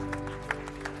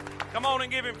Come on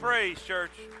and give him praise,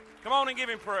 church. Come on and give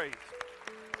him praise.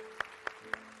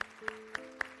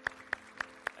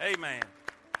 Amen.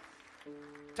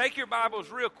 Take your Bibles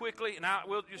real quickly, and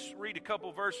we'll just read a couple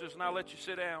verses, and I'll let you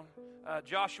sit down.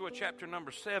 Joshua chapter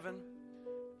number 7.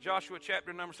 Joshua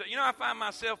chapter number 7. You know, I find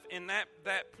myself in that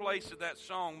place of that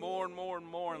song more and more and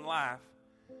more in life.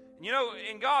 And you know,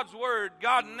 in God's Word,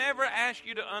 God never asks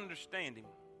you to understand Him.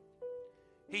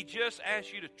 He just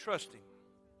asks you to trust Him.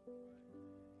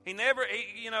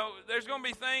 There's going to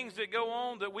be things that go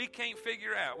on that we can't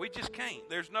figure out. We just can't.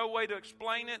 There's no way to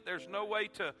explain it. There's no way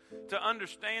to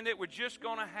understand it. We're just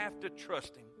going to have to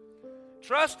trust Him.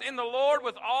 Trust in the Lord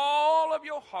with all of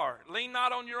your heart. Lean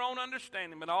not on your own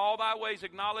understanding, but all thy ways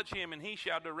acknowledge Him, and He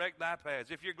shall direct thy paths.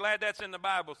 If you're glad that's in the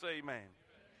Bible, say amen.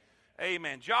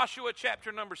 Amen. Joshua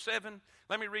chapter number 7.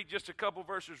 Let me read just a couple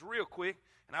verses real quick,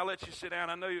 and I'll let you sit down.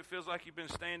 I know it feels like you've been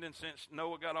standing since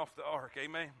Noah got off the ark.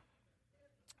 Amen.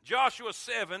 Joshua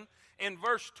 7 in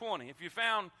verse 20. If you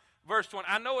found verse 20.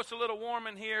 I know it's a little warm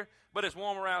in here, but it's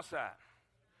warmer outside.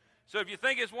 So if you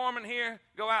think it's warm in here,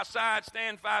 go outside,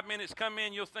 stand 5 minutes, come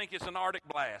in, you'll think it's an Arctic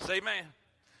blast. Amen.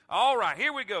 All right,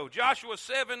 here we go. Joshua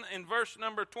 7 in verse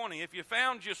number 20. If you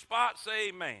found your spot, say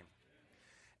amen.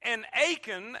 And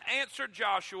Achan answered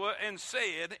Joshua and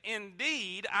said,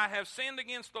 Indeed, I have sinned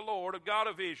against the Lord, the God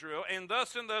of Israel, and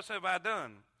thus have I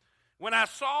done. When I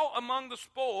saw among the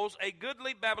spoils a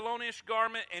goodly Babylonian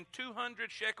garment and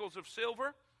 200 shekels of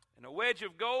silver, and a wedge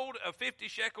of gold of 50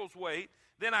 shekels weight,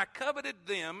 then I coveted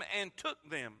them and took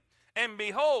them. And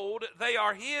behold, they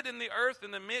are hid in the earth in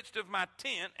the midst of my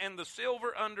tent, and the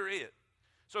silver under it.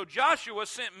 So Joshua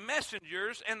sent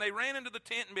messengers, and they ran into the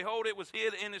tent, and behold, it was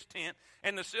hid in his tent,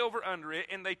 and the silver under it.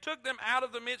 And they took them out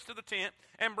of the midst of the tent,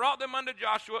 and brought them unto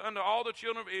Joshua, unto all the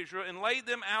children of Israel, and laid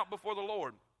them out before the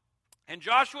Lord. And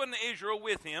Joshua and Israel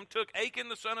with him took Achan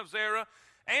the son of Zerah,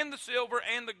 and the silver,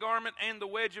 and the garment, and the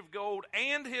wedge of gold,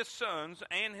 and his sons,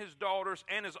 and his daughters,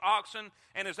 and his oxen,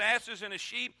 and his asses, and his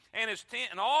sheep, and his tent,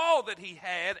 and all that he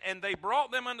had, and they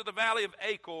brought them unto the valley of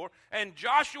Achor. And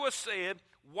Joshua said,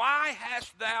 Why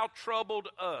hast thou troubled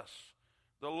us?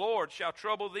 The Lord shall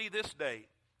trouble thee this day.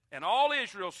 And all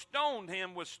Israel stoned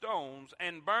him with stones,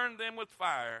 and burned them with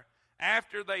fire,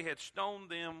 after they had stoned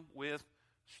them with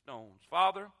stones.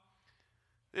 Father,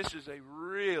 this is a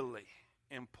really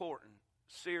important,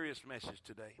 serious message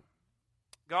today.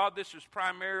 God, this is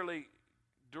primarily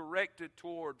directed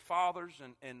toward fathers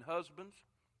and husbands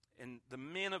and the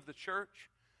men of the church.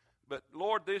 But,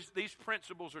 Lord, these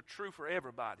principles are true for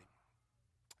everybody.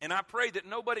 And I pray that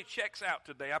nobody checks out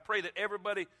today. I pray that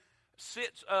everybody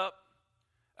sits up,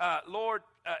 Lord,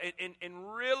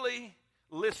 and really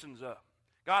listens up.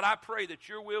 God, I pray that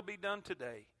your will be done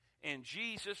today. In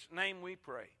Jesus' name we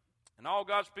pray. And all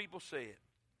God's people said,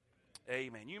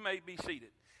 amen. You may be seated.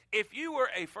 If you were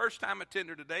a first-time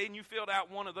attender today and you filled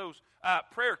out one of those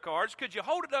prayer cards, could you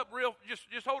hold it up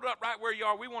just hold it up right where you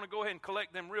are? We want to go ahead and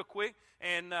collect them real quick,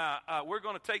 and we're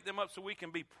going to take them up so we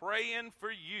can be praying for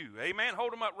you. Amen.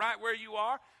 Hold them up right where you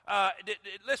are.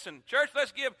 Listen, church,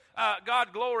 let's give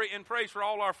God glory and praise for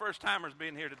all our first-timers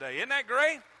being here today. Isn't that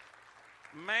great?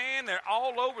 Man, they're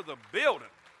all over the building.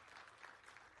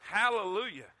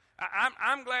 Hallelujah.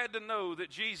 I'm glad to know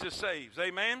that Jesus saves.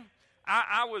 Amen.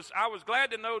 I was glad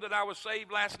to know that I was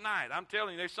saved last night. I'm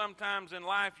telling you, there's sometimes in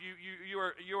life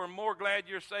you are more glad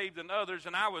you're saved than others.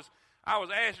 And I was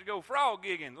asked to go frog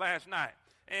gigging last night,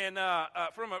 and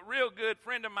from a real good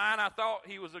friend of mine. I thought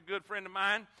he was a good friend of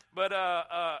mine, but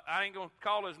I ain't gonna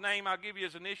call his name. I'll give you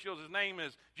his initials. His name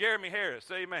is Jeremy Harris.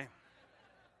 Amen.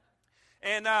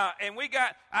 And we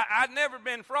got, I'd never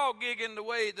been frog gigging the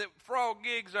way that frog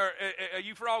gigs are,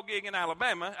 you frog gig in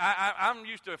Alabama. I'm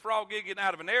used to frog gigging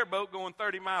out of an airboat going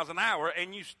 30 miles an hour,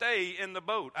 and you stay in the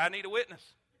boat. I need a witness.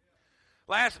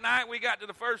 Last night we got to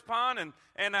the first pond,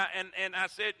 and I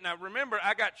said, now remember,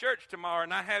 I got church tomorrow,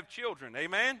 and I have children,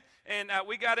 amen? And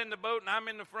we got in the boat, and I'm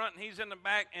in the front, and he's in the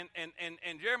back,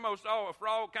 and Jeremy saw a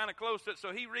frog kind of close to it,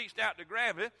 so he reached out to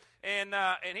grab it, and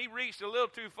he reached a little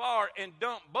too far and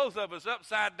dumped both of us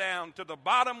upside down. To the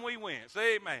bottom we went.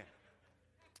 Say amen.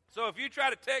 So if you try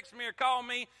to text me or call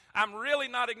me, I'm really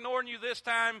not ignoring you this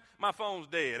time. My phone's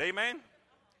dead. Amen?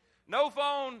 No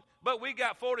phone, but we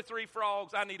got 43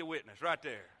 frogs. I need a witness right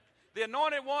there. The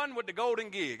anointed one with the golden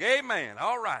gig. Amen.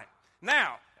 All right.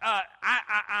 Now,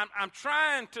 I'm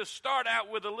trying to start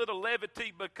out with a little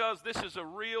levity because this is a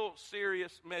real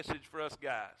serious message for us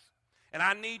guys. And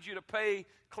I need you to pay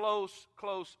close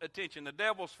attention. The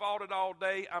devil's fought it all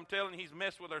day. I'm telling you, he's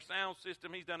messed with our sound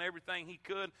system. He's done everything he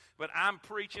could. But I'm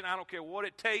preaching. I don't care what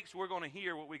it takes. We're going to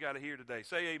hear what we got to hear today.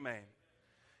 Say amen.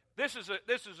 This is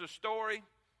a story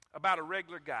about a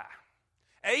regular guy.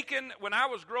 Achan, when I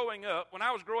was growing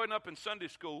up in Sunday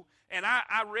school, and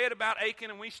I read about Achan,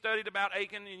 and we studied about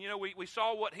Achan, and, we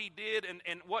saw what he did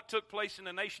and what took place in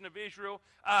the nation of Israel.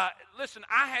 Listen,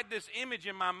 I had this image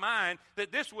in my mind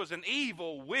that this was an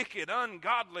evil, wicked,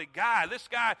 ungodly guy. This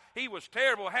guy, he was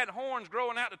terrible, had horns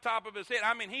growing out the top of his head.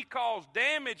 I mean, he caused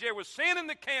damage. There was sin in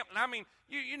the camp, and I mean,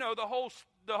 the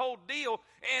whole deal.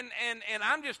 And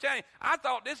I'm just telling you, I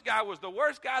thought this guy was the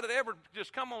worst guy that ever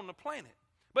just come on the planet.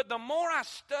 But the more I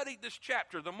studied this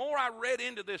chapter, the more I read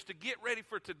into this to get ready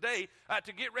for today,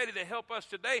 to get ready to help us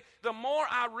today, the more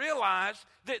I realized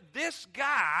that this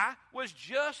guy was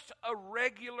just a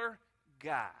regular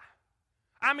guy.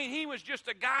 I mean, he was just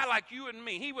a guy like you and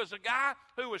me. He was a guy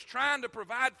who was trying to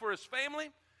provide for his family.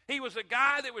 He was a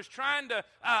guy that was trying to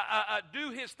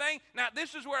do his thing. Now,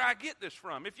 this is where I get this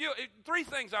from. Three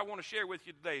things I want to share with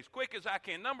you today as quick as I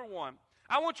can. Number one,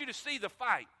 I want you to see the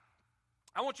fight.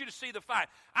 I want you to see the fight.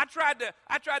 I tried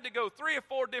to go 3 or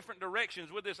 4 different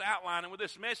directions with this outline and with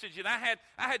this message, and I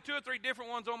had 2 or 3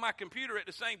 different ones on my computer at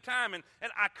the same time, and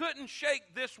I couldn't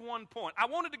shake this one point. I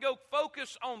wanted to go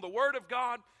focus on the Word of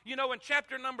God. In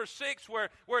chapter number 6, where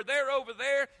they're over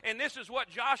there, and this is what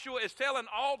Joshua is telling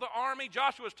all the army.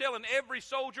 Joshua is telling every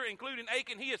soldier, including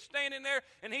Achan. He is standing there,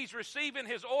 and he's receiving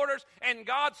his orders, and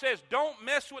God says, don't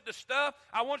mess with the stuff.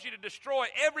 I want you to destroy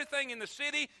everything in the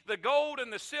city, the gold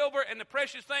and the silver and the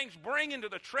precious things, bring into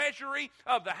the treasury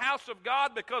of the house of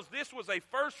God, because this was a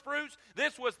first fruits.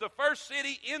 This was the first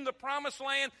city in the promised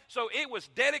land, so it was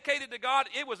dedicated to God.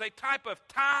 It was a type of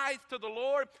tithe to the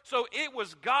Lord, so it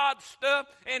was God's stuff.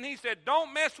 And he said,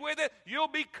 don't mess with it. You'll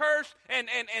be cursed, and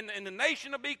the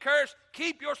nation will be cursed.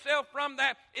 Keep yourself from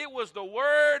that. It was the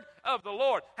word of the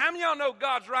Lord. How many of y'all know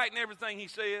God's right in everything he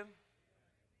said?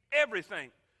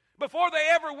 Everything. Before they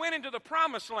ever went into the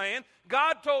promised land,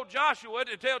 God told Joshua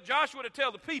to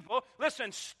tell the people,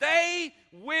 listen, stay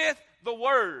with the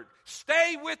word.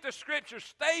 Stay with the scriptures.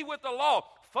 Stay with the law.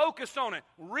 Focus on it.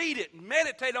 Read it.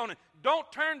 Meditate on it. Don't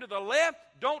turn to the left.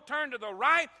 Don't turn to the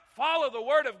right. Follow the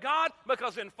word of God,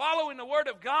 because in following the word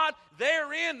of God,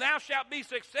 therein thou shalt be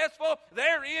successful.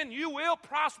 Therein you will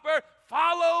prosper.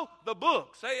 Follow the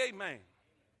book. Say amen.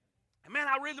 And man,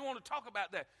 I really want to talk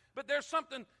about that. But there's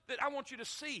something that I want you to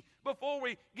see before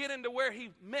we get into where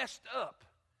he messed up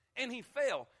and he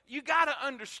fell. You got to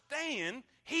understand,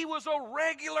 he was a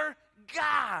regular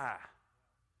guy.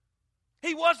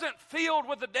 He wasn't filled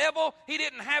with the devil. He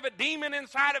didn't have a demon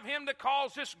inside of him to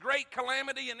cause this great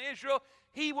calamity in Israel.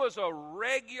 He was a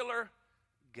regular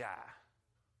guy.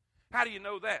 How do you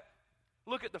know that?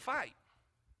 Look at the fight.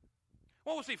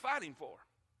 What was he fighting for?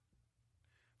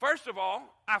 First of all,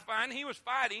 I find he was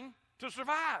fighting to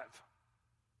survive.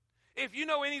 If you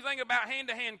know anything about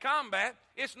hand-to-hand combat,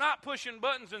 it's not pushing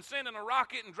buttons and sending a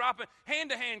rocket and dropping.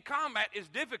 Hand-to-hand combat is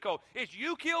difficult. It's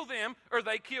you kill them or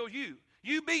they kill you.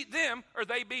 You beat them or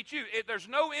they beat you. There's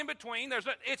no in-between.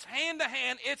 It's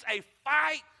hand-to-hand. It's a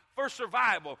fight for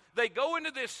survival. They go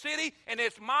into this city, and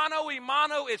it's mano a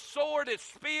mano, it's sword, it's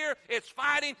spear, it's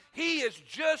fighting. He is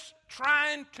just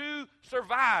trying to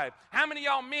survive. How many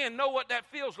of y'all men know what that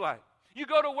feels like? You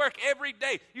go to work every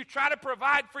day. You try to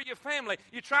provide for your family.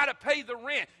 You try to pay the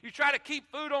rent. You try to keep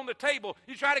food on the table.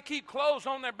 You try to keep clothes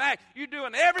on their back. You're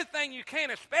doing everything you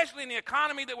can, especially in the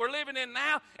economy that we're living in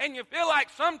now, and you feel like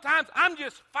sometimes I'm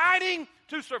just fighting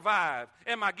to survive.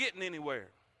 Am I getting anywhere?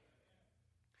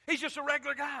 He's just a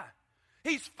regular guy.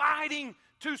 He's fighting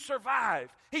to survive.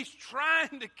 He's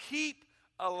trying to keep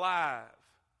alive.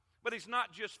 But he's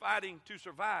not just fighting to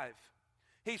survive.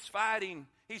 He's fighting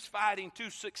to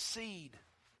succeed.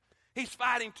 He's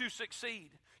fighting to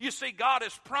succeed. You see, God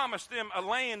has promised them a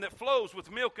land that flows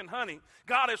with milk and honey.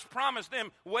 God has promised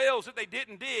them wells that they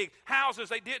didn't dig, houses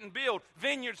they didn't build,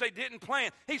 vineyards they didn't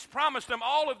plant. He's promised them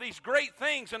all of these great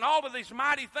things and all of these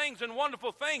mighty things and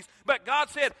wonderful things. But God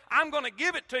said, I'm going to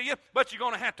give it to you, but you're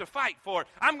going to have to fight for it.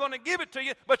 I'm going to give it to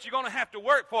you, but you're going to have to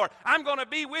work for it. I'm going to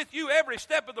be with you every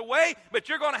step of the way, but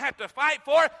you're going to have to fight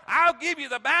for it. I'll give you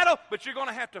the battle, but you're going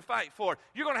to have to fight for it.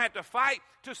 You're going to have to fight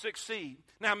to succeed.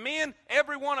 Now, men,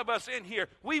 every one of us in here,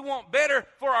 we want better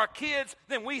for our kids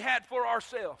than we had for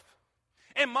ourselves.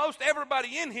 And most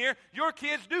everybody in here, your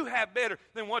kids do have better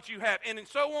than what you have. And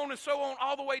so on,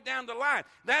 all the way down the line.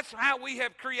 That's how we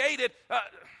have created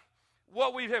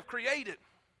what we have created.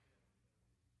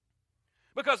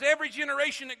 Because every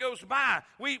generation that goes by,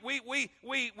 we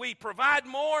provide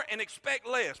more and expect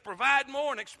less. Provide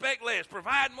more and expect less.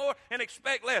 Provide more and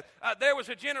expect less. There was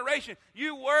a generation,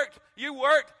 you worked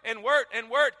and worked and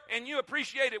worked, and you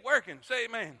appreciated working. Say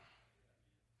amen.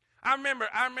 I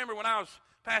remember when I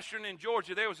pastoring in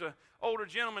Georgia, there was an older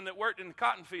gentleman that worked in the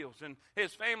cotton fields, and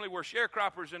his family were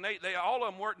sharecroppers, and they all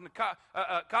of them worked in the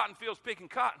cotton fields picking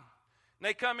cotton. And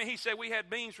they come in, he said, we had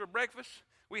beans for breakfast,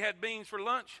 we had beans for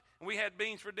lunch, and we had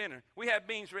beans for dinner. We had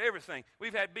beans for everything.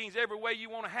 We've had beans every way you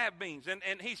want to have beans.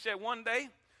 And he said, one day,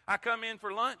 I come in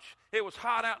for lunch. It was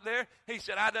hot out there. He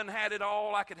said, I done had it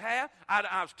all I could have.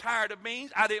 I was tired of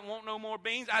beans. I didn't want no more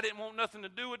beans. I didn't want nothing to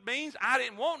do with beans. I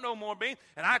didn't want no more beans.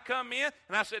 And I come in,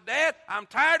 and I said, Dad, I'm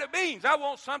tired of beans. I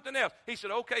want something else. He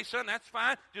said, okay, son, that's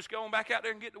fine. Just go on back out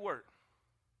there and get to work.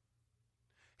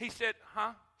 He said,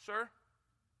 huh, sir?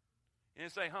 He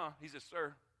didn't say, huh. He said,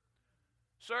 sir.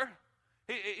 Sir?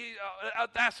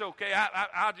 That's okay.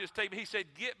 I'll just take it. He said,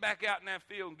 get back out in that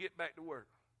field and get back to work.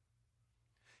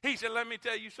 He said, let me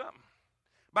tell you something.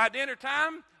 By dinner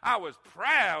time, I was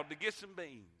proud to get some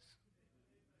beans.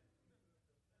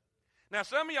 Now,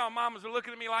 some of y'all mamas are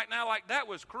looking at me like that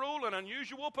was cruel and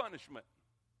unusual punishment.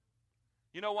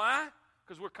 You know why?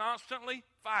 Because we're constantly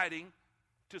fighting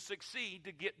to succeed,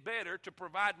 to get better, to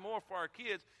provide more for our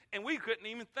kids, and we couldn't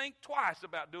even think twice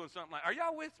about doing something like that. Are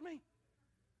y'all with me?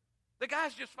 The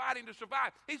guy's just fighting to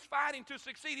survive. He's fighting to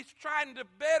succeed. He's trying to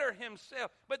better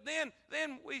himself. But then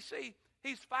we see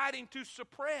he's fighting to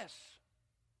suppress.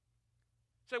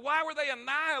 So why were they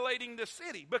annihilating the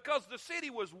city? Because the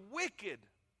city was wicked.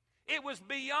 It was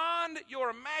beyond your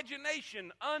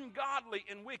imagination, ungodly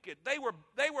and wicked. They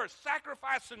were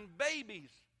sacrificing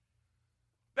babies.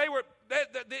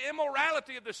 The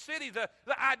immorality of the city, the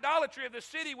idolatry of the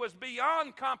city was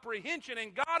beyond comprehension,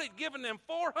 and God had given them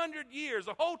 400 years,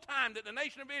 the whole time that the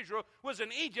nation of Israel was in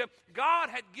Egypt. God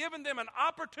had given them an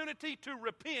opportunity to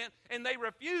repent, and they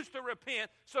refused to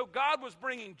repent, so God was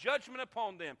bringing judgment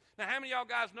upon them. Now, how many of y'all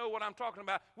guys know what I'm talking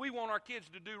about? We want our kids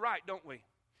to do right, don't we?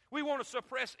 We want to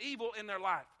suppress evil in their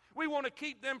life. We want to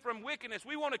keep them from wickedness.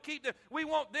 We want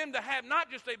them to have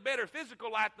not just a better physical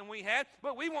life than we had,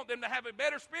 but we want them to have a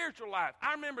better spiritual life.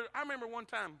 I remember one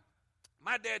time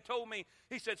my dad told me,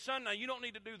 he said, son, now you don't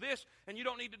need to do this and you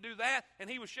don't need to do that. And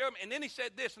he was showing me, and then he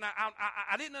said this, and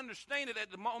I didn't understand it at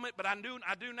the moment, but I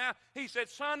do now. He said,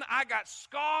 son, I got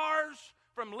scars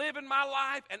from living my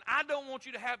life, and I don't want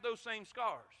you to have those same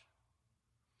scars.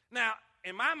 Now,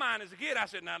 in my mind as a kid, I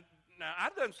said, Now, I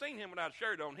done seen him without a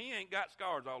shirt on. He ain't got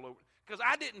scars all over, because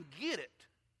I didn't get it.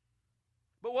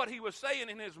 But what he was saying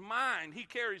in his mind, he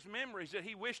carries memories that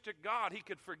he wished to God he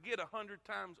could forget 100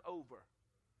 times over.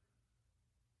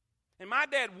 And my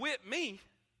dad whipped me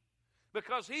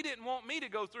because he didn't want me to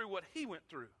go through what he went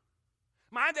through.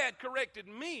 My dad corrected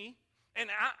me, and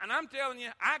I'm telling you,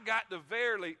 I got the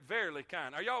verily, verily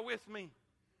kind. Are y'all with me?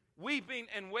 Weeping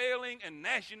and wailing and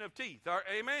gnashing of teeth.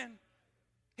 Amen?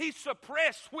 He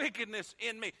suppressed wickedness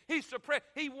in me.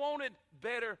 He wanted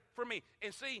better for me.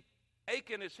 And see,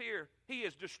 Achan is here. He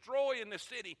is destroying the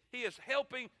city. He is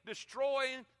helping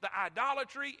destroying the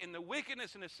idolatry and the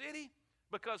wickedness in the city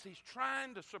because he's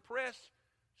trying to suppress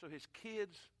so his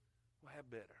kids will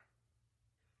have better.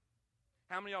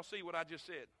 How many of y'all see what I just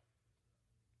said?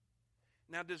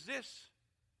 Now, does this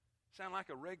sound like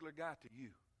a regular guy to you?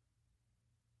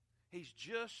 He's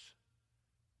just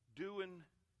doing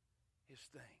his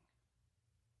thing.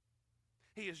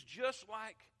 He is just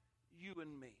like you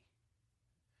and me.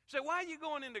 So why are you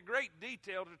going into great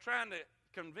detail to trying to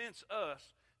convince us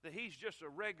that he's just a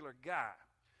regular guy?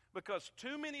 Because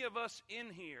too many of us in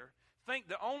here think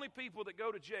the only people that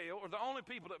go to jail, or the only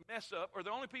people that mess up, or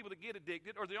the only people that get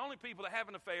addicted, or the only people that have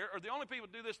an affair, or the only people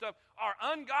that do this stuff are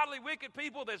ungodly, wicked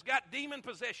people that's got demon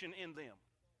possession in them.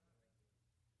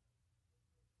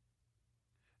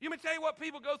 You may tell you what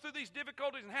people go through these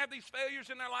difficulties and have these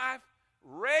failures in their life?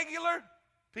 Regular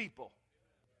people.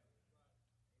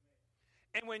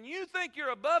 And when you think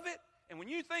you're above it, and when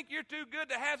you think you're too good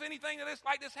to have anything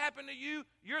like this happen to you,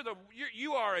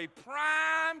 you are a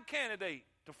prime candidate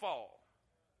to fall.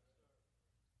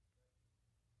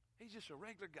 He's just a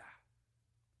regular guy.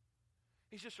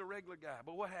 He's just a regular guy.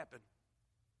 But what happened?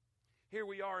 Here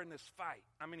we are in this fight.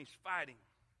 He's fighting.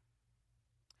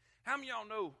 How many of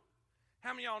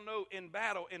y'all know in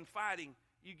battle, in fighting,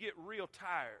 you get real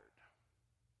tired?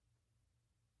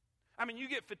 You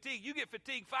get fatigued. You get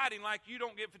fatigued fighting like you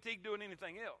don't get fatigued doing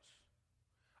anything else.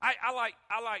 I like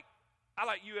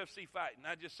UFC fighting.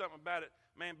 Just something about it,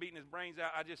 man, beating his brains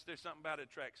out. There's something about it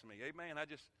that attracts me. Amen.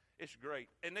 It's great.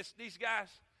 And these guys,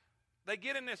 they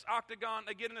get in this octagon.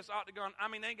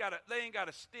 They ain't got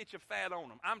a stitch of fat on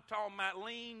them. I'm talking about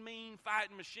lean, mean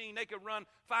fighting machine. They could run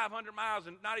 500 miles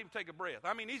and not even take a breath.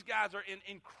 These guys are in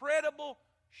incredible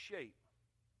shape.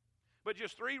 But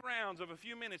just 3 rounds of a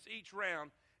few minutes each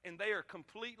round, and they are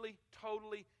completely,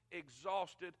 totally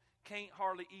exhausted, can't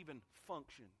hardly even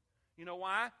function. You know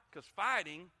why? Because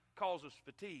fighting causes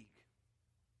fatigue.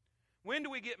 When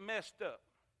do we get messed up?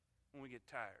 When we get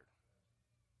tired.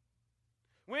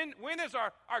 When is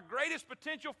our greatest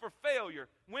potential for failure?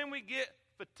 When we get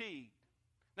fatigued.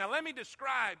 Now let me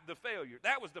describe the failure.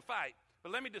 That was the fight,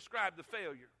 but let me describe the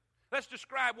failure. Let's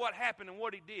describe what happened and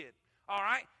what he did. All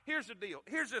right? Here's the deal.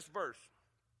 Here's this verse.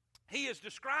 He is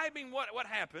describing what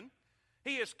happened.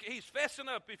 He's fessing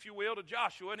up, if you will, to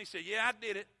Joshua, and he said, yeah, I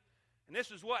did it. And this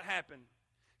is what happened.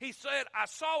 He said, I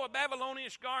saw a Babylonian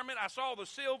garment, I saw the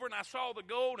silver, and I saw the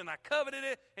gold, and I coveted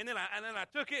it, and then I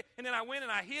took it, and then I went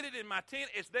and I hid it in my tent.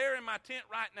 It's there in my tent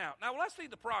right now. Now, let's see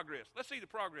the progress. Let's see the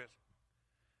progress.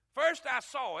 First, I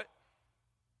saw it.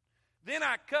 Then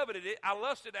I coveted it. I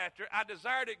lusted after it. I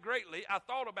desired it greatly. I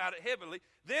thought about it heavily.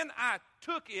 Then I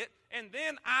took it, and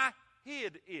then I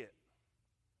hid it.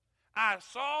 I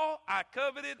saw, I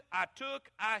coveted, I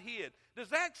took, I hid. Does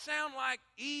that sound like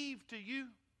Eve to you?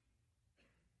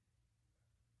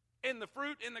 In the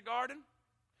fruit in the garden?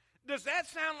 Does that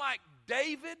sound like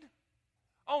David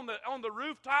on the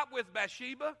rooftop with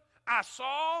Bathsheba? I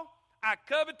saw, I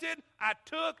coveted, I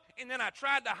took, and then I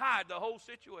tried to hide the whole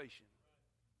situation.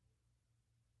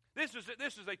 This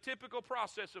is a typical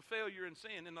process of failure and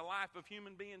sin in the life of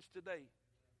human beings today.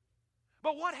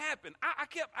 But what happened? I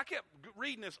kept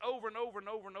reading this over and over and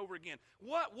over and over again.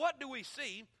 What do we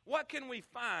see? What can we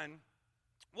find?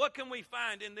 What can we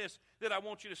find in this that I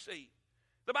want you to see?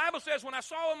 The Bible says, when I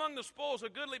saw among the spoils a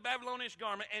goodly Babylonian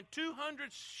garment and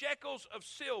 200 shekels of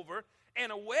silver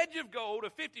and a wedge of gold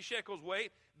of 50 shekels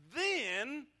weight,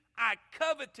 then I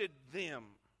coveted them.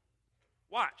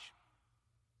 Watch.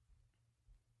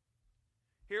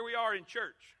 Here we are in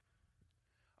church.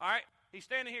 All right? He's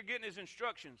standing here getting his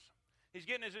instructions. He's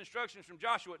getting his instructions from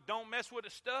Joshua. Don't mess with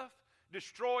the stuff.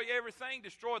 Destroy everything.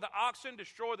 Destroy the oxen.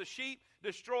 Destroy the sheep.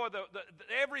 Destroy the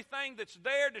everything that's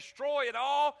there. Destroy it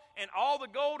all. And all the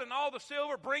gold and all the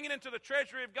silver. Bring it into the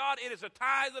treasury of God. It is a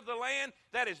tithe of the land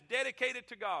that is dedicated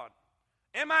to God.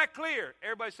 Am I clear?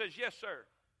 Everybody says, yes, sir.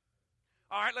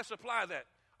 All right, let's apply that.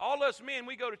 All us men,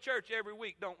 we go to church every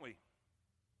week, don't we?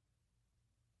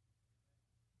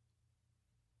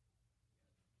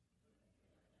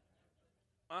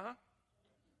 Uh-huh.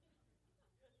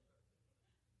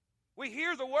 We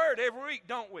hear the word every week,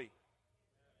 don't we?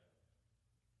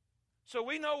 So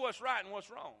we know what's right and what's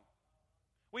wrong.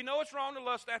 We know it's wrong to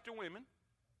lust after women.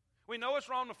 We know it's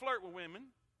wrong to flirt with women.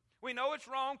 We know it's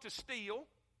wrong to steal.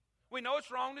 We know it's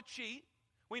wrong to cheat.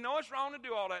 We know it's wrong to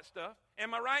do all that stuff.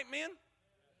 Am I right, men?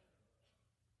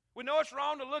 We know it's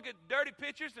wrong to look at dirty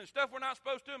pictures and stuff we're not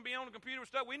supposed to and be on the computer and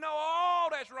stuff. We know all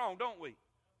that's wrong, don't we?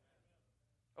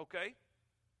 Okay.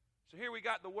 So here we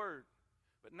got the word.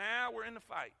 But now we're in the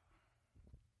fight.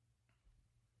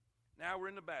 Now we're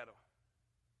in the battle.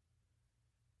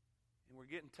 And we're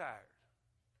getting tired.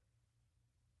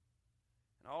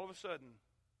 And all of a sudden,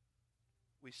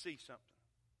 we see something.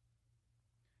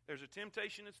 There's a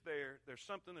temptation that's there. There's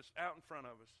something that's out in front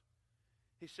of us.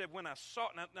 He said, when I saw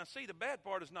it. Now see, the bad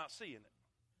part is not seeing it.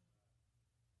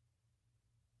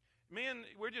 Men,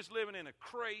 we're just living in a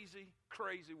crazy,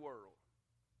 crazy world.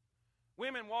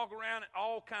 Women walk around in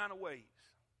all kind of ways.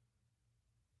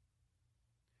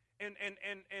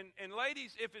 And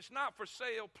ladies, if it's not for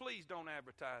sale, please don't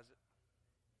advertise it.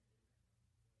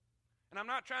 And I'm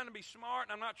not trying to be smart,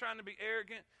 and I'm not trying to be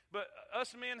arrogant, but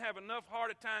us men have enough hard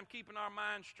a time keeping our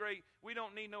minds straight. We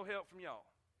don't need no help from y'all.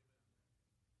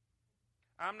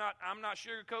 I'm not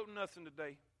sugarcoating nothing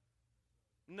today.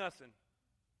 Nothing.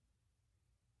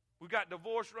 We got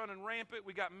divorce running rampant.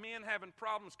 We got men having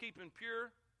problems keeping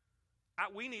pure.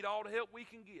 We need all the help we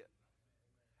can get.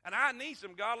 And I need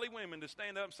some godly women to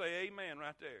stand up and say amen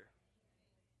right there.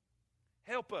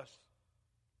 Help us.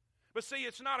 But see,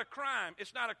 it's not a crime.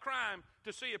 It's not a crime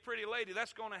to see a pretty lady.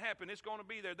 That's going to happen. It's going to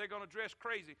be there. They're going to dress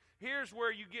crazy. Here's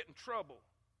where you get in trouble.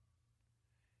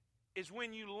 Is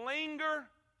when you linger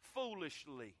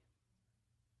foolishly.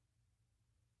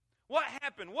 What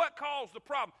happened? What caused the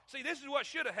problem? See, this is what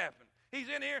should have happened. He's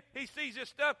in here. He sees this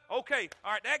stuff. Okay,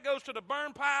 all right, that goes to the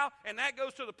burn pile, and that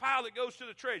goes to the pile that goes to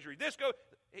the treasury. There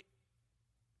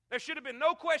should have been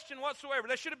no question whatsoever.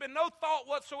 There should have been no thought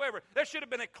whatsoever. There should have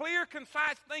been a clear,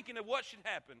 concise thinking of what should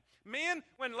happen. Men,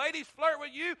 when ladies flirt with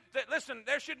you, listen,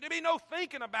 there should be no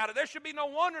thinking about it. There should be no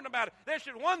wondering about it. There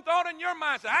should be one thought in your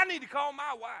mind, say, I need to call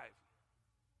my wife.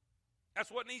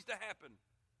 That's what needs to happen.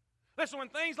 Listen, when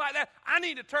things like that, I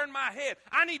need to turn my head.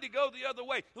 I need to go the other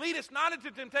way. Lead us not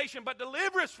into temptation, but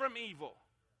deliver us from evil.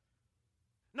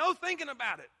 No thinking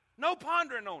about it. No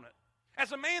pondering on it.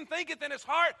 As a man thinketh in his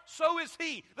heart, so is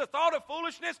he. The thought of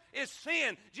foolishness is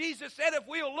sin. Jesus said if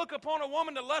we'll look upon a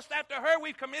woman to lust after her,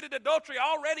 we've committed adultery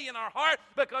already in our heart,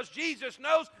 because Jesus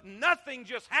knows nothing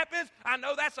just happens. I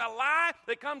know that's a lie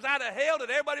that comes out of hell that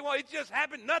everybody wants. It just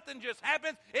happened. Nothing just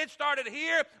happens. It started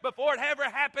here before it ever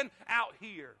happened out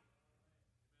here.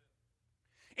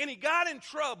 And he got in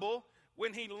trouble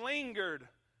when he lingered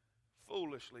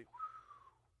foolishly.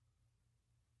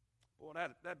 Boy,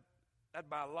 I'd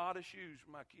buy a lot of shoes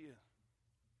for my kids.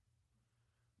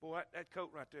 Boy, that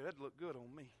coat right there, that'd look good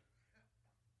on me.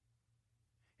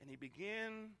 And he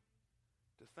began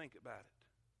to think about it.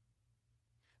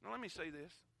 Now, let me say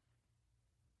this.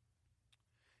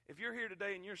 If you're here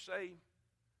today and you're saved,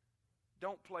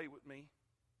 don't play with me.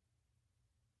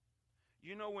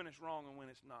 You know when it's wrong and when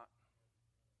it's not.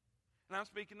 And I'm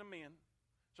speaking to men,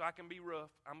 so I can be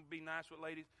rough. I'm going to be nice with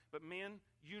ladies. But men,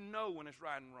 you know when it's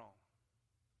right and wrong.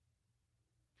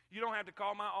 You don't have to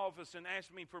call my office and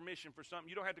ask me permission for something.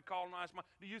 You don't have to call and ask my,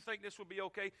 do you think this would be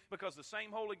okay? Because the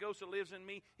same Holy Ghost that lives in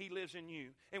me, he lives in you.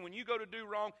 And when you go to do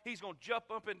wrong, he's going to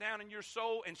jump up and down in your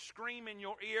soul and scream in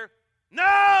your ear,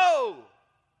 no!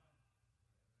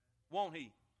 Won't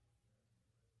he?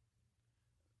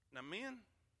 Now, men,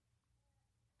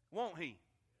 won't he?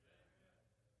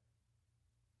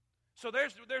 So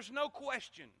there's no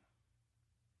question.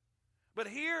 But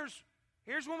here's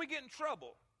when we get in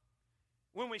trouble.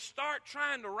 When we start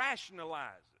trying to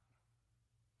rationalize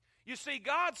it. You see,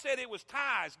 God said it was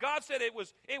tithes. God said it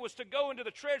was to go into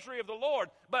the treasury of the Lord.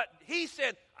 But he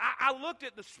said, I looked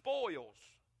at the spoils.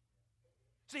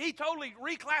 See, he totally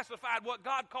reclassified what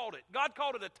God called it. God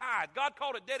called it a tithe. God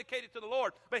called it dedicated to the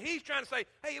Lord. But he's trying to say,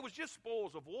 hey, it was just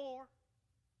spoils of war.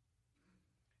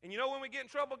 And you know when we get in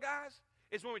trouble, guys?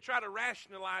 It's when we try to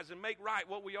rationalize and make right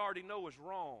what we already know is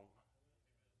wrong.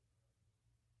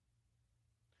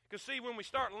 Because see, when we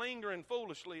start lingering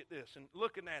foolishly at this and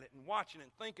looking at it and watching it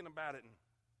and thinking about it, and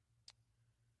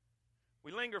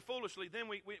we linger foolishly, then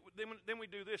we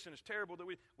do this, and it's terrible that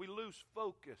we lose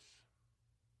focus.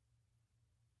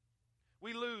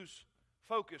 We lose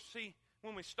focus. See,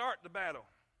 when we start the battle,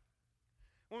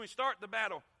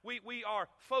 we are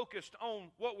focused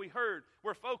on what we heard.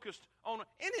 We're focused on,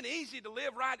 isn't it easy to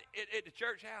live right at the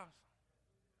church house?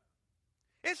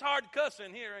 It's hard to cuss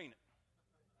in here, ain't it?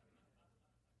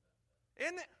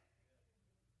 Isn't it?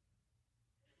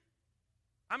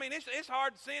 I mean, it's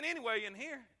hard to sin anyway in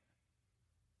here.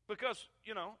 Because,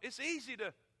 it's easy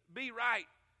to be right.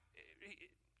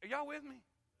 Are y'all with me?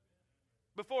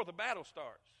 Before the battle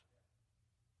starts.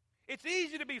 It's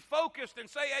easy to be focused and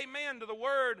say amen to the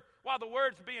word while the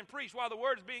word's being preached, while the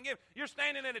word's being given. You're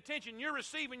standing at attention. You're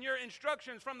receiving your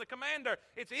instructions from the commander.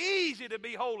 It's easy to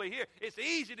be holy here. It's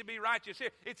easy to be righteous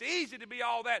here. It's easy to be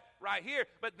all that right here.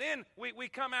 But then we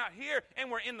come out here and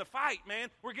we're in the fight, man.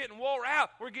 We're getting wore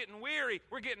out. We're getting weary.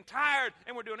 We're getting tired.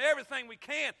 And we're doing everything we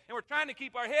can. And we're trying to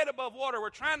keep our head above water. We're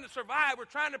trying to survive. We're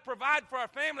trying to provide for our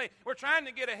family. We're trying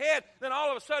to get ahead. Then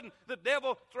all of a sudden, the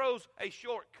devil throws a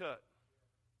shortcut.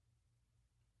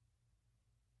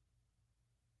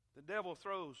 The devil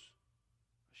throws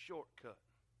a shortcut.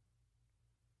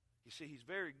 You see, he's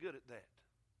very good at that.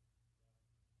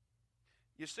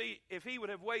 You see, if he would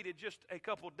have waited just a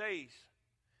couple days,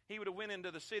 he would have went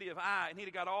into the city of Ai and he'd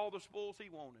have got all the spoils he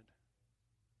wanted.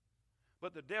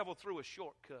 But the devil threw a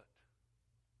shortcut.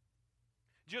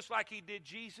 Just like he did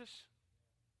Jesus.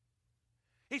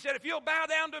 He said, if you'll bow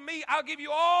down to me, I'll give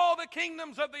you all the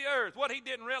kingdoms of the earth. What he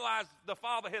didn't realize, the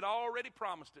Father had already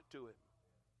promised it to him.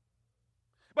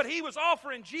 But he was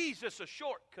offering Jesus a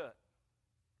shortcut.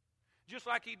 Just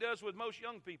like he does with most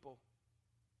young people.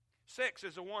 Sex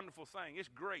is a wonderful thing. It's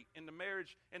great in the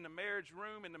marriage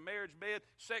room, in the marriage bed.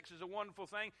 Sex is a wonderful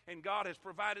thing, and God has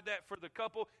provided that for the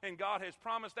couple, and God has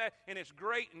promised that, and it's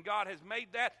great, and God has made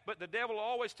that. But the devil will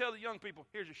always tell the young people,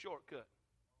 here's a shortcut.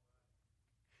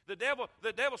 The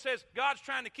devil says, God's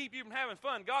trying to keep you from having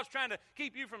fun. God's trying to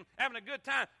keep you from having a good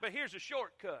time, but here's a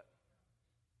shortcut.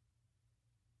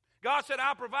 God said,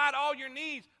 I'll provide all your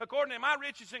needs according to my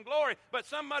riches and glory. But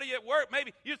somebody at work,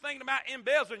 maybe you're thinking about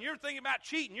embezzling, you're thinking about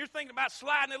cheating, you're thinking about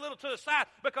sliding a little to the side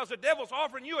because the devil's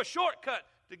offering you a shortcut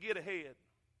to get ahead.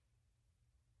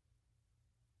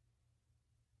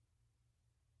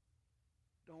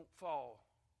 Don't fall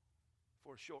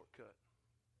for a shortcut.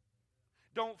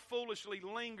 Don't foolishly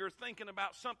linger thinking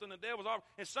about something the devil's offering.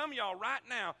 And some of y'all right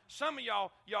now,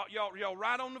 y'all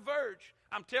right on the verge.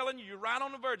 I'm telling you, you're right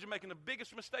on the verge of making the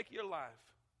biggest mistake of your life.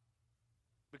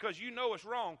 Because you know it's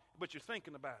wrong, but you're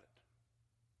thinking about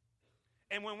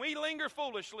it. And when we linger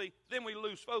foolishly, then we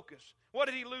lose focus. What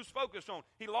did he lose focus on?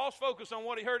 He lost focus on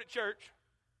what he heard at church.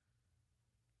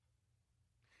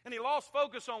 And he lost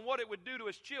focus on what it would do to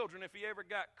his children if he ever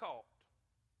got caught.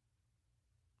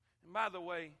 And by the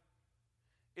way,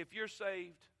 if you're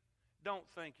saved, don't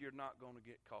think you're not going to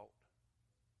get caught.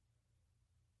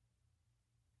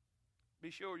 Be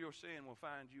sure your sin will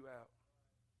find you out.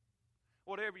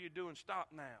 Whatever you're doing, stop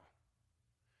now.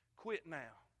 Quit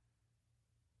now.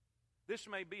 This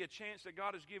may be a chance that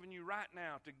God has given you right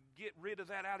now to get rid of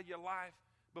that out of your life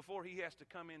before he has to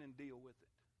come in and deal with it.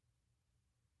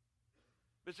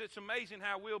 But it's amazing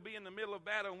how we'll be in the middle of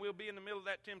battle and we'll be in the middle of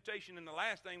that temptation, and the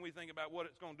last thing we think about what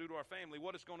it's going to do to our family,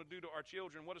 what it's going to do to our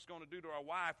children, what it's going to do to our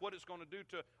wife, what it's going to do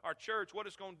to our church, what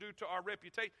it's going to do to our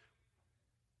reputation.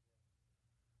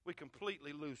 We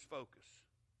completely lose focus.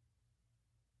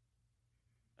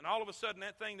 And all of a sudden,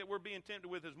 that thing that we're being tempted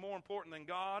with is more important than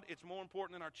God. It's more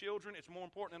important than our children. It's more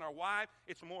important than our wife.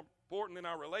 It's more important than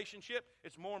our relationship.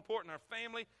 It's more important than our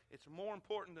family. It's more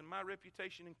important than my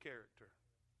reputation and character.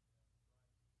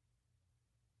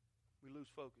 We lose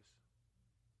focus.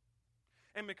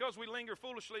 And because we linger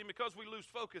foolishly and because we lose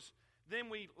focus, then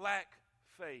we lack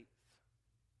faith.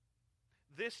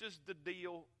 This is the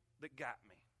deal that got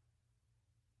me.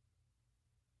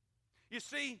 You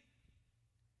see,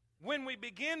 when we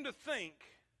begin to think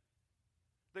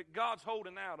that God's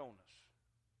holding out on us,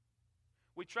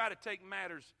 we try to take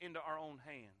matters into our own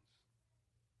hands.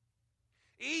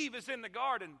 Eve is in the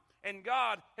garden, and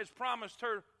God has promised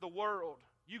her the world.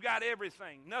 You got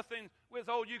everything. Nothing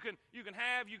withhold. You can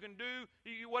have, you can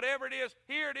do, whatever it is.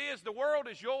 Here it is. The world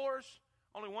is yours.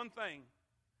 Only one thing.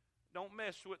 Don't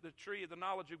mess with the tree of the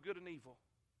knowledge of good and evil.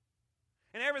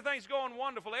 And everything's going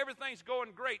wonderful. Everything's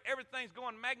going great. Everything's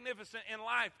going magnificent in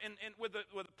life and with the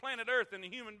planet Earth and the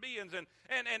human beings. And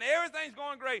everything's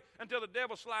going great until the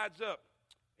devil slides up.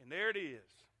 And there it is.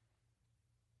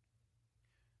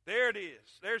 There it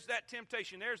is. There's that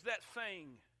temptation. There's that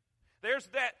thing. There's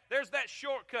that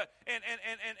shortcut.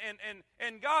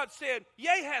 And God said,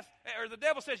 yea hath, or the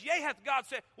devil says, yea hath God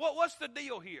said. What's the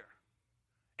deal here?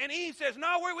 And Eve says,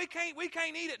 no, we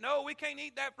can't eat it. No, we can't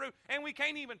eat that fruit, and we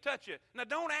can't even touch it. Now,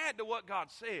 don't add to what God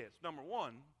says, number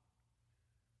one.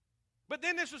 But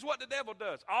then this is what the devil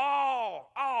does.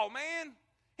 Oh, man.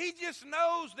 He just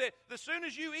knows that as soon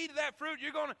as you eat that fruit,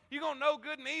 you're gonna know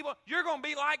good and evil. You're going to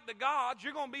be like the gods.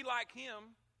 You're going to be like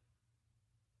him.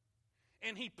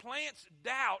 And he plants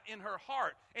doubt in her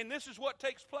heart. And this is what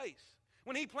takes place.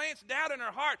 When he plants doubt in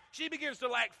her heart, she begins to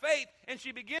lack faith, and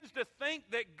she begins to think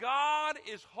that God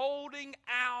is holding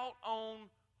out on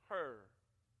her.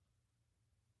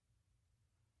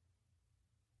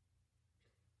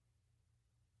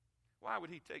 Why would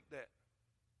he take that?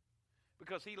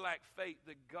 Because he lacked faith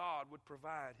that God would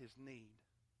provide his need.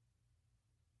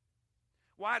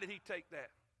 Why did he take that?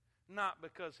 Not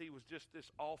because he was just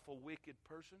this awful, wicked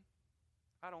person.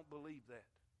 I don't believe that.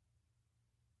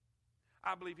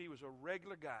 I believe he was a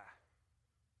regular guy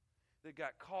that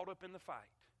got caught up in the fight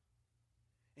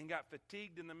and got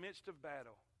fatigued in the midst of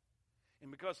battle. And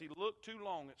because he looked too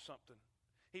long at something,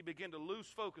 he began to lose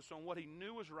focus on what he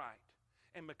knew was right.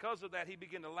 And because of that, he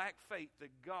began to lack faith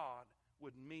that God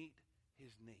would meet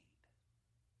his need.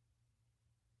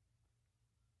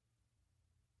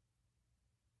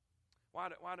 Why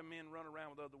do men run around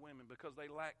with other women? Because they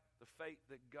lack the faith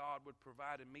that God would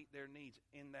provide and meet their needs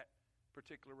in that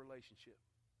particular relationship.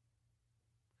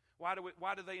 Why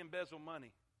do they embezzle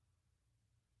money?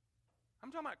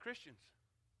 I'm talking about Christians.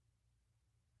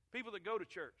 People that go to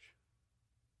church.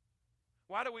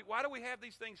 Why do we have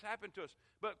these things happen to us?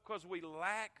 But because we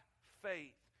lack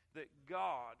faith that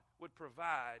God would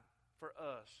provide for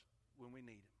us when we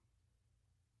need him.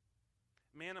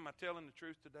 Men, am I telling the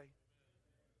truth today?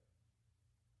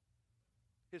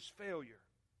 His failure.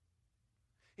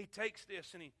 He takes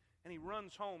this and he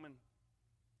runs home,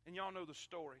 and y'all know the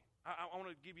story. I want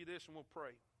to give you this and we'll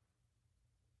pray.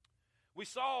 We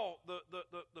saw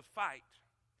the fight.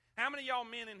 How many of y'all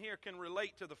men in here can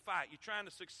relate to the fight? You're trying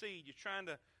to succeed. You're trying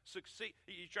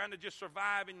to just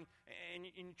survive, and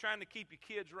you're trying to keep your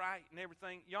kids right and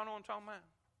everything. Y'all know what I'm talking about?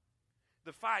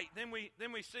 The fight. Then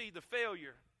we see the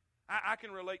failure. I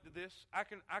can relate to this. I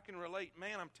can relate.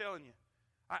 Man, I'm telling you.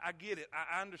 I get it.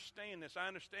 I understand this. I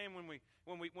understand when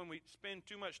we spend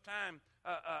too much time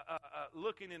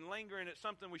looking and lingering at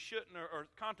something we shouldn't, or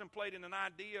contemplating an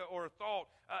idea or a thought,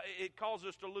 it causes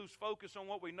us to lose focus on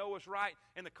what we know is right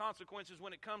and the consequences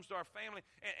when it comes to our family,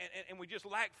 and we just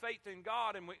lack faith in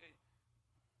God.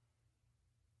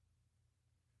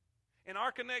 And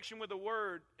our connection with the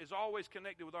Word is always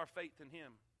connected with our faith in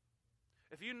Him.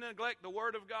 If you neglect the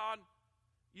Word of God,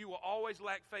 you will always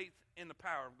lack faith in the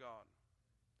power of God.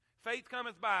 Faith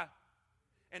cometh by,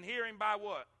 and hearing by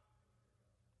what?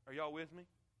 Are y'all with me?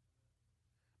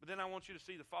 But then I want you to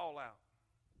see the fallout.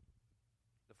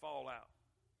 The fallout.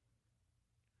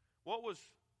 What was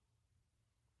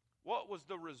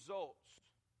the results?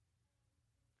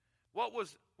 What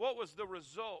was the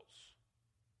results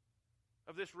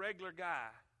of this regular guy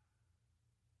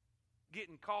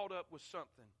getting caught up with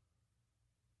something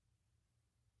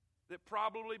that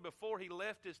probably before he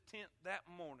left his tent that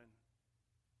morning,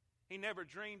 he never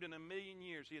dreamed in a million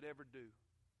years he'd ever do?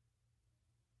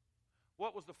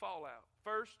 What was the fallout?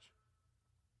 First,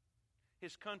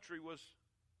 his country was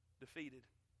defeated.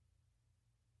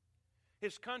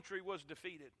 His country was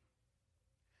defeated.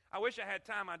 I wish I had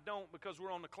time. I don't, because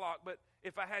we're on the clock. But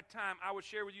if I had time, I would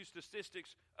share with you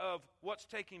statistics of what's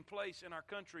taking place in our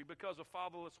country because of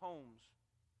fatherless homes.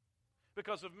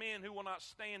 Because of men who will not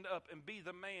stand up and be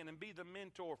the man and be the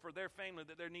mentor for their family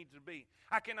that there needs to be.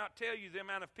 I cannot tell you the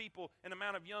amount of people and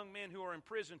amount of young men who are in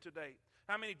prison today.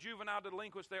 How many juvenile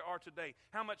delinquents there are today.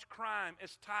 How much crime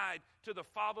is tied to the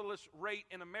fatherless rate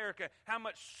in America. How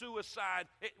much suicide.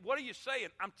 What are you saying?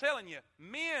 I'm telling you,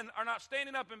 men are not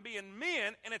standing up and being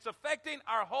men, and it's affecting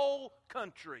our whole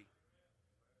country.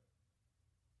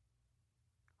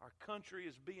 Our country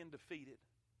is being defeated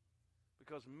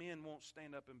because men won't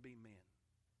stand up and be men.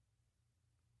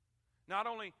 Not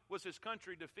only was his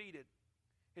country defeated,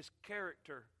 his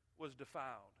character was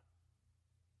defiled.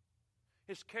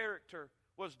 His character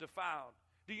was defiled.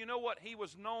 Do you know what he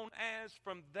was known as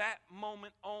from that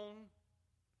moment on?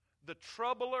 The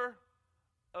troubler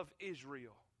of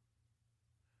Israel.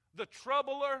 The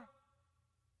troubler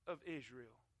of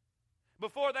Israel.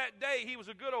 Before that day, he was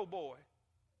a good old boy.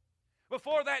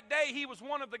 Before that day, he was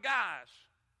one of the guys.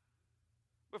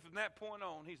 But from that point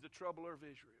on, he's the troubler of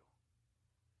Israel.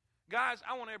 Guys,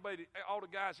 I want everybody, all the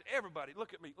guys, everybody,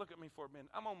 look at me for a minute.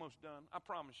 I'm almost done, I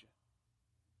promise you.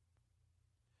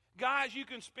 Guys, you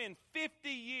can spend 50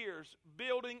 years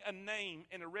building a name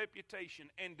and a reputation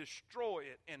and destroy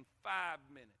it in 5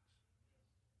 minutes.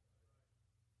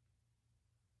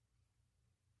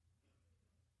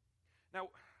 Now,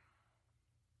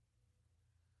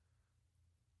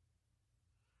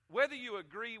 whether you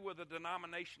agree with a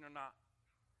denomination or not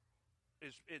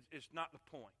is not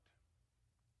the point.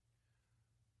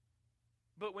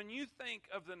 But when you think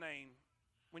of the name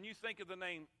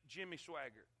Jimmy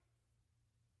Swaggart,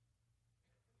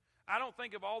 I don't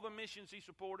think of all the missions he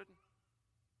supported.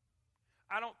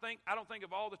 I don't think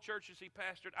of all the churches he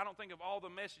pastored. I don't think of all the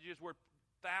messages where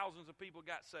thousands of people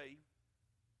got saved.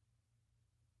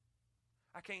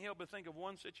 I can't help but think of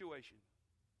one situation.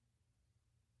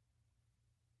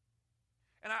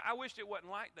 And I wished it wasn't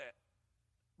like that.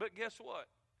 But guess what?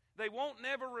 They won't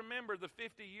never remember the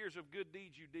 50 years of good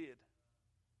deeds you did.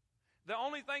 The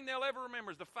only thing they'll ever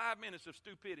remember is the 5 minutes of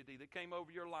stupidity that came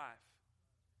over your life.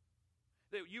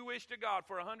 That you wish to God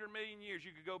for 100 million years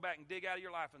you could go back and dig out of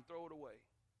your life and throw it away.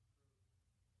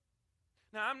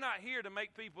 Now, I'm not here to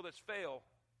make people that's failed.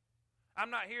 I'm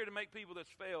not here to make people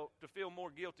that's failed to feel more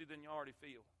guilty than you already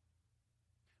feel.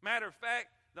 Matter of fact,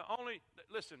 the only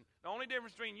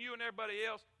difference between you and everybody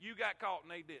else, you got caught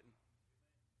and they didn't.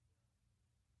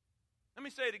 Let me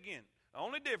say it again. The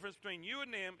only difference between you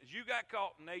and them is you got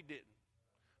caught and they didn't.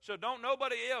 So don't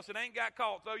nobody else that ain't got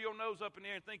caught throw your nose up in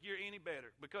there and think you're any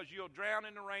better, because you'll drown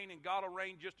in the rain and God will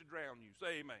rain just to drown you.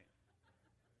 Say amen.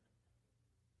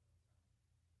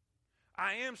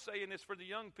 I am saying this for the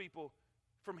young people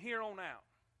from here on out.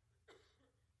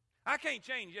 I can't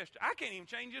change yesterday. I can't even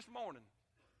change this morning.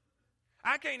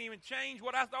 I can't even change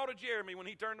what I thought of Jeremy when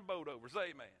he turned the boat over.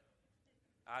 Say amen.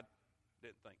 I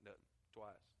didn't think nothing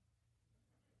twice.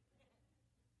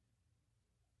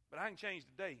 But I can change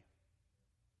today.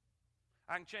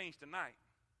 I can change tonight.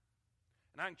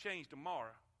 And I can change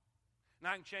tomorrow. And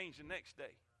I can change the next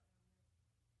day.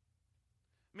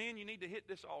 Men, you need to hit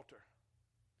this altar.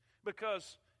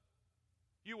 Because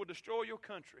you will destroy your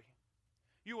country.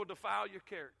 You will defile your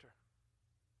character.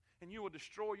 And you will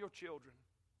destroy your children.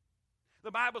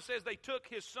 The Bible says they took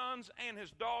his sons and his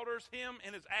daughters, him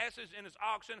and his asses and his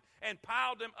oxen, and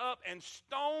piled them up and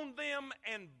stoned them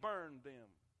and burned them.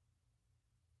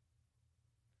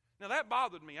 Now that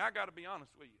bothered me, I got to be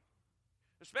honest with you.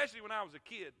 Especially when I was a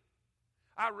kid.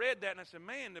 I read that and I said,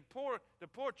 man, the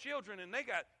poor children, and they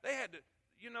had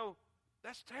to,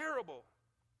 that's terrible.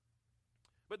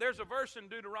 But there's a verse in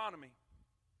Deuteronomy.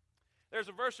 There's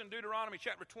a verse in Deuteronomy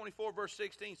chapter 24, verse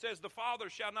 16. It says, the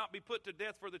fathers shall not be put to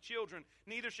death for the children,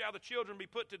 neither shall the children be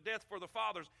put to death for the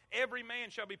fathers. Every man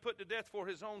shall be put to death for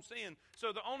his own sin.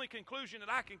 So the only conclusion that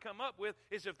I can come up with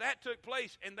is if that took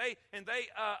place and they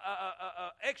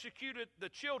executed the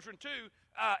children too,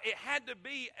 it had to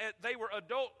be they were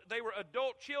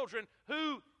adult children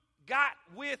who got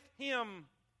with him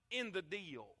in the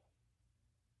deal.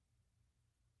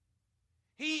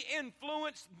 He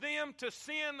influenced them to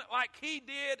sin like he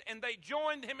did, and they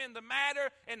joined him in the matter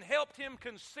and helped him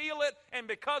conceal it, and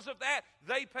because of that,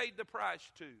 they paid the price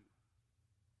too.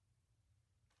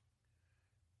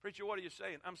 Preacher, what are you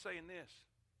saying? I'm saying this.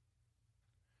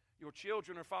 Your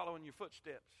children are following your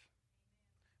footsteps.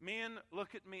 Men,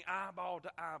 look at me eyeball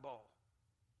to eyeball.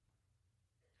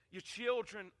 Your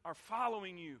children are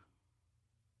following you.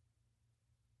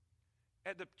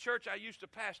 At the church I used to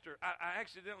pastor, I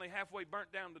accidentally halfway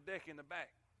burnt down the deck in the back.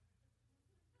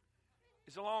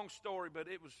 It's a long story, but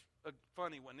it was a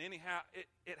funny one. Anyhow,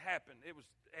 it happened. It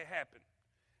happened.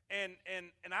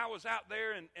 And I was out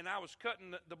there, and I was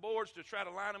cutting the boards to try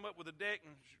to line them up with the deck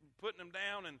and putting them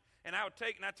down. And I'd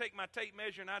take my tape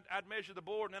measure, and I'd measure the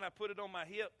board, and then I'd put it on my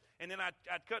hip. And then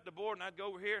I'd cut the board, and I'd go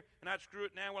over here, and I'd screw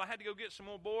it down. Well, I had to go get some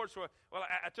more boards, so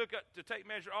I took the tape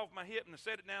measure off my hip and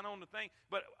set it down on the thing.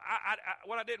 But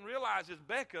what I didn't realize is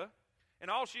Becca, and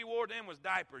all she wore then was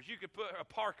diapers. You could put a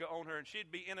parka on her, and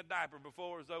she'd be in a diaper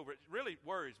before it was over. It really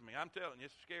worries me. I'm telling you,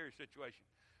 it's a scary situation.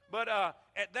 But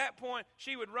at that point,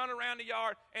 she would run around the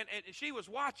yard, and she was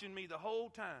watching me the whole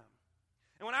time.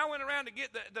 And when I went around to get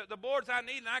the boards I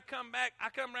needed, and I come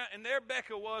around, and there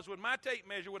Becca was with my tape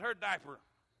measure with her diaper.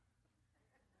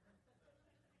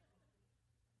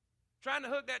 Trying to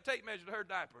hook that tape measure to her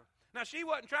diaper. Now, she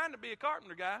wasn't trying to be a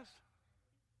carpenter, guys.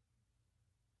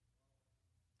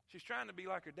 She's trying to be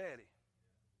like her daddy.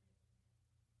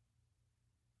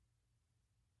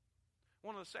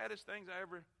 One of the saddest things I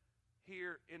ever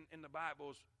hear in the Bible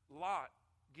is Lot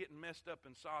getting messed up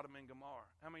in Sodom and Gomorrah.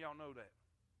 How many of y'all know that?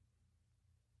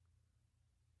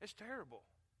 It's terrible.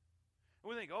 And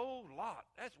we think, oh, Lot,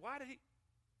 why did he?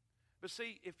 But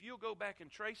see, if you'll go back and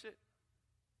trace it,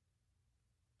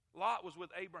 Lot was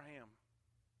with Abraham,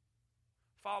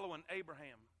 following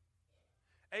Abraham.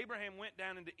 Abraham went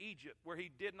down into Egypt where he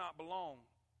did not belong,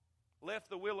 left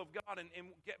the will of God, and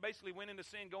basically went into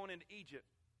sin going into Egypt.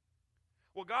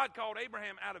 Well, God called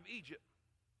Abraham out of Egypt.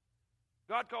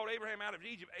 God called Abraham out of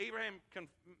Egypt. Abraham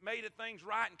made things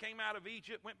right and came out of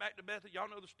Egypt, went back to Bethel. Y'all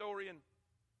know the story.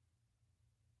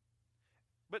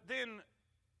 But then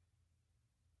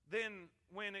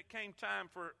when it came time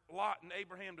for Lot and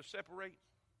Abraham to separate,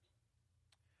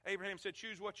 Abraham said,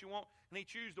 choose what you want. And he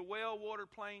chose the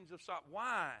well-watered plains of Sodom.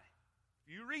 Why?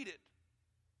 If you read it,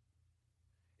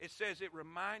 it says it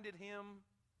reminded him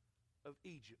of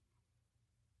Egypt.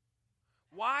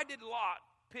 Why did Lot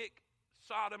pick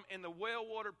Sodom and the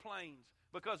well-watered plains?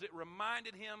 Because it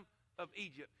reminded him of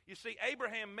Egypt. You see,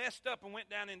 Abraham messed up and went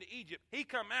down into Egypt. He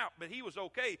come out, but he was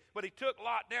okay. But he took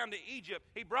Lot down to Egypt.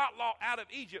 He brought Lot out of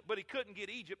Egypt, but he couldn't get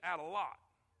Egypt out of Lot.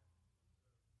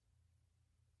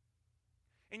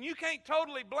 And you can't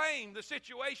totally blame the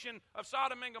situation of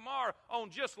Sodom and Gomorrah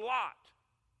on just Lot.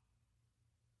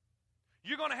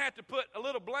 You're going to have to put a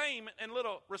little blame and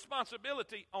little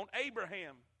responsibility on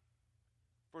Abraham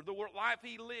for the life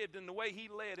he lived and the way he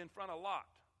led in front of Lot.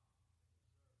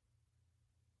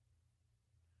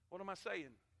 What am I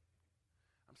saying?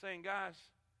 I'm saying, guys,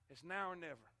 it's now or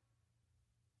never.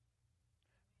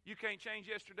 You can't change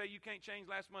yesterday. You can't change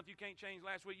last month. You can't change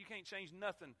last week. You can't change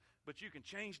nothing. But you can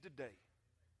change today.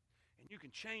 And you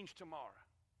can change tomorrow.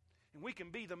 And we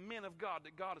can be the men of God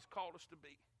that God has called us to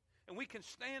be. And we can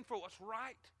stand for what's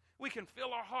right. We can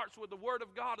fill our hearts with the Word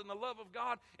of God and the love of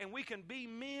God. And we can be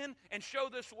men and show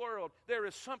this world there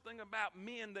is something about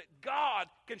men that God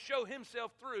can show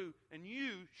Himself through. And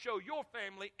you show your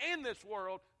family and this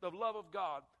world the love of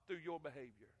God through your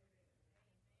behavior.